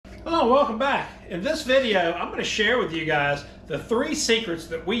Hello, welcome back. In this video, I'm going to share with you guys the 3 secrets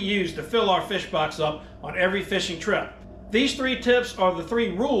that we use to fill our fish box up on every fishing trip. These 3 tips are the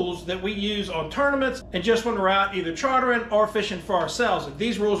 3 rules that we use on tournaments and just when we're out either chartering or fishing for ourselves. And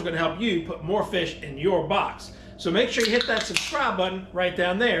these rules are going to help you put more fish in your box. So make sure you hit that subscribe button right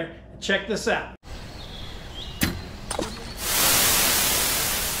down there and check this out.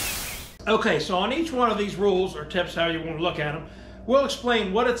 Okay, so on each one of these rules or tips, how you want to look at them, we'll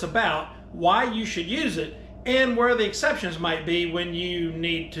explain what it's about, why you should use it, and where the exceptions might be when you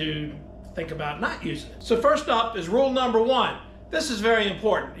need to think about not using it. So first up is rule number 1. This is very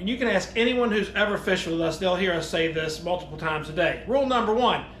important, and you can ask anyone who's ever fished with us, they'll hear us say this multiple times a day. Rule number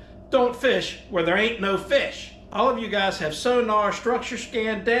 1, don't fish where there ain't no fish. All of you guys have sonar, structure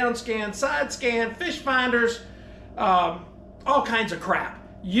scan, down scan, side scan, fish finders, all kinds of crap.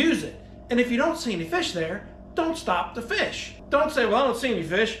 Use it. And if you don't see any fish there, don't stop the fish. Don't say, well, I don't see any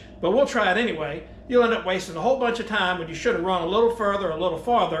fish, but we'll try it anyway. You'll end up wasting a whole bunch of time when you should have run a little further, a little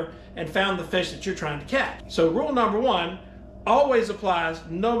farther, and found the fish that you're trying to catch. So rule number 1 always applies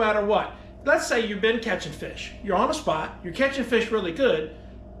no matter what. Let's say you've been catching fish. You're on a spot, you're catching fish really good,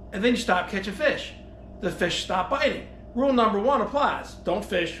 and then you stop catching fish. The fish stop biting. Rule number 1 applies. Don't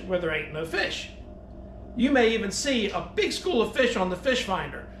fish where there ain't no fish. You may even see a big school of fish on the fish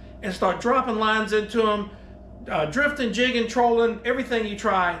finder and start dropping lines into them, drifting, jigging, trolling, everything you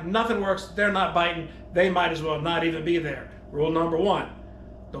try, nothing works, they're not biting, they might as well not even be there. Rule number 1,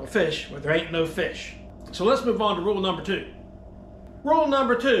 don't fish where there ain't no fish. So let's move on to rule number 2. Rule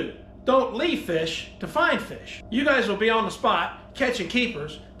number 2, don't leave fish to find fish. You guys will be on the spot catching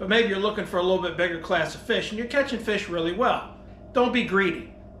keepers, but maybe you're looking for a little bit bigger class of fish and you're catching fish really well. Don't be greedy.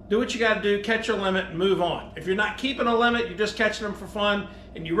 Do what you got to do, catch your limit, and move on. If you're not keeping a limit, you're just catching them for fun,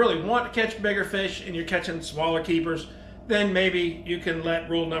 and you really want to catch bigger fish and you're catching smaller keepers, then maybe you can let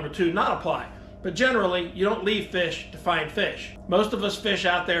rule number 2 not apply. But generally, you don't leave fish to find fish. Most of us fish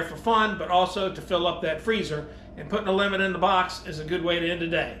out there for fun, but also to fill up that freezer, and putting a limit in the box is a good way to end the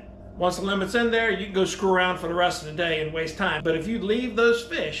day. Once the limit's in there, you can go screw around for the rest of the day and waste time. But if you leave those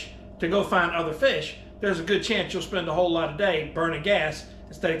fish to go find other fish, there's a good chance you'll spend a whole lot of day burning gas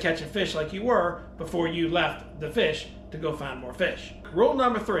instead of catching fish like you were before you left the fish to go find more fish. Rule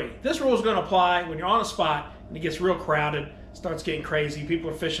number 3. This rule is going to apply when you're on a spot and it gets real crowded, starts getting crazy, people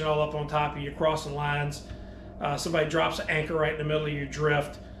are fishing all up on top of you, crossing lines, somebody drops an anchor right in the middle of your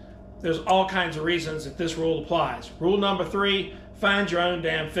drift. There's all kinds of reasons that this rule applies. Rule number 3, find your own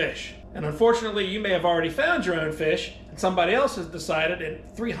damn fish. And unfortunately, you may have already found your own fish, and somebody else has decided, and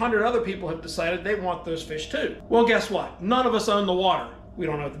 300 other people have decided they want those fish too. Well, guess what? None of us own the water. We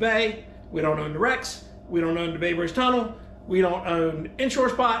don't own the bay, we don't own the wrecks, we don't own the Bay Bridge Tunnel, we don't own inshore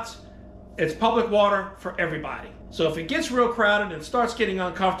spots. It's public water for everybody. So if it gets real crowded and starts getting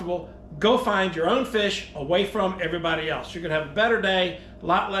uncomfortable, go find your own fish away from everybody else. You're gonna have a better day, a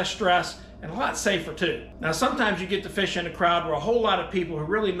lot less stress, and a lot safer too. Now sometimes you get to fish in a crowd where a whole lot of people who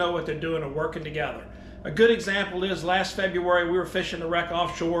really know what they're doing are working together. A good example is last February we were fishing the wreck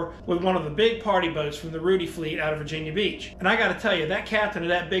offshore with one of the big party boats from the Rudy fleet out of Virginia Beach. And I got to tell you, that captain of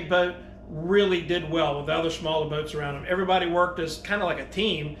that big boat really did well with the other smaller boats around him. Everybody worked as kind of like a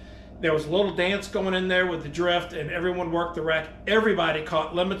team. There was a little dance going in there with the drift and everyone worked the wreck. Everybody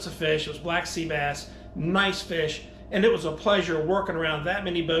caught limits of fish. It was black sea bass, nice fish. And it was a pleasure working around that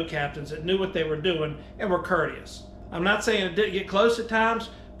many boat captains that knew what they were doing and were courteous. I'm not saying it didn't get close at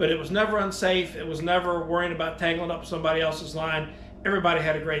times, but it was never unsafe. It was never worrying about tangling up somebody else's line. Everybody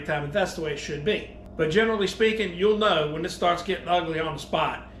had a great time, and that's the way it should be. But generally speaking, you'll know when it starts getting ugly on the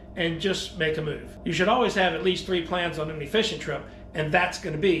spot, and just make a move. You should always have at least 3 plans on any fishing trip, and that's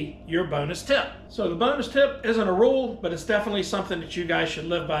going to be your bonus tip. So the bonus tip isn't a rule, but it's definitely something that you guys should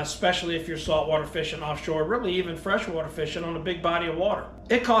live by, especially if you're saltwater fishing offshore, really even freshwater fishing on a big body of water.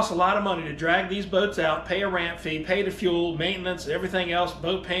 It costs a lot of money to drag these boats out, pay a ramp fee, pay the fuel, maintenance, everything else,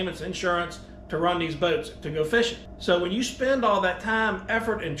 boat payments, insurance, to run these boats to go fishing. So when you spend all that time,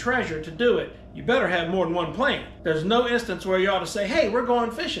 effort, and treasure to do it, you better have more than one plan. There's no instance where you ought to say, hey, we're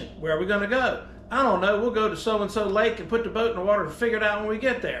going fishing. Where are we going to go? I don't know, we'll go to so-and-so lake and put the boat in the water and figure it out when we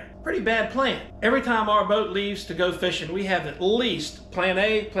get there. Pretty bad plan. Every time our boat leaves to go fishing, we have at least plan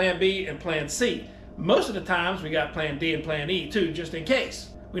A, plan B, and plan C. Most of the times we got plan D and plan E too, just in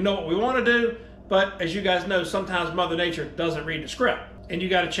case. We know what we want to do, but as you guys know, sometimes Mother Nature doesn't read the script, and you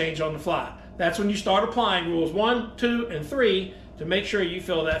got to change on the fly. That's when you start applying rules 1, 2, and 3 to make sure you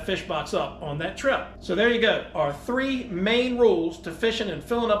fill that fish box up on that trip. So there you go, our 3 main rules to fishing and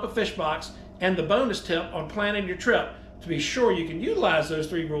filling up a fish box, and the bonus tip on planning your trip. to be sure you can utilize those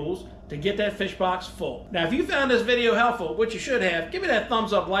 3 rules to get that fish box full. Now, if you found this video helpful, which you should have, give me that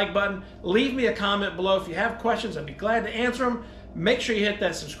thumbs up like button. Leave me a comment below. If you have questions, I'd be glad to answer them. Make sure you hit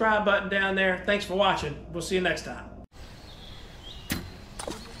that subscribe button down there. Thanks for watching. We'll see you next time.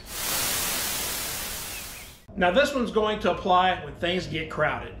 Now, this one's going to apply when things get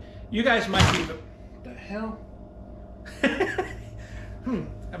crowded. You guys might be the hell?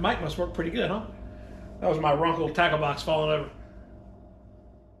 That mic must work pretty good, huh? That was my Runkle tackle box falling over.